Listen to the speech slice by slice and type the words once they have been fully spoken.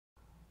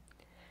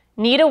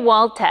Need a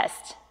wall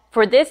test.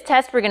 For this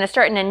test, we're going to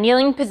start in a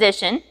kneeling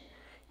position,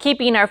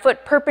 keeping our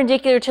foot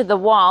perpendicular to the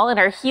wall and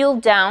our heel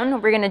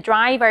down. We're going to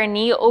drive our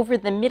knee over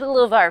the middle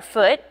of our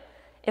foot.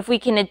 If we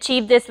can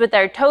achieve this with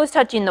our toes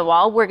touching the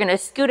wall, we're going to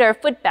scoot our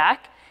foot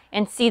back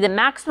and see the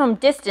maximum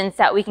distance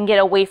that we can get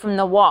away from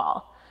the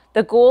wall.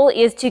 The goal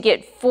is to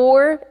get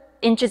 4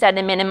 inches at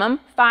a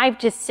minimum, 5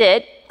 to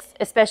 6,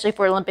 especially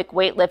for Olympic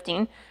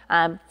weightlifting.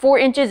 4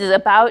 inches is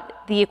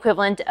about the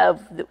equivalent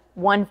of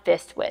 1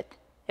 fist width.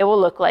 It will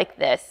look like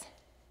this.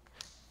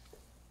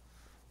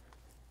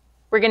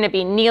 We're going to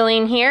be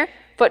kneeling here,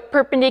 foot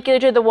perpendicular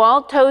to the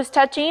wall, toes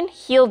touching,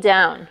 heel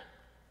down.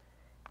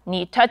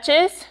 Knee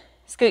touches,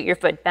 scoot your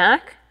foot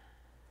back,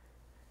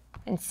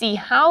 and see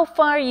how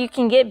far you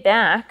can get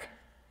back.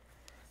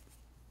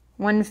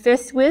 1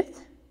 fist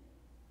width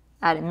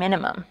at a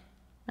minimum.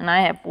 And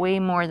I have way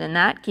more than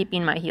that,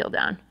 keeping my heel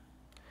down.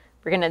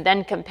 We're going to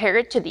then compare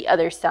it to the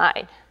other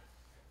side.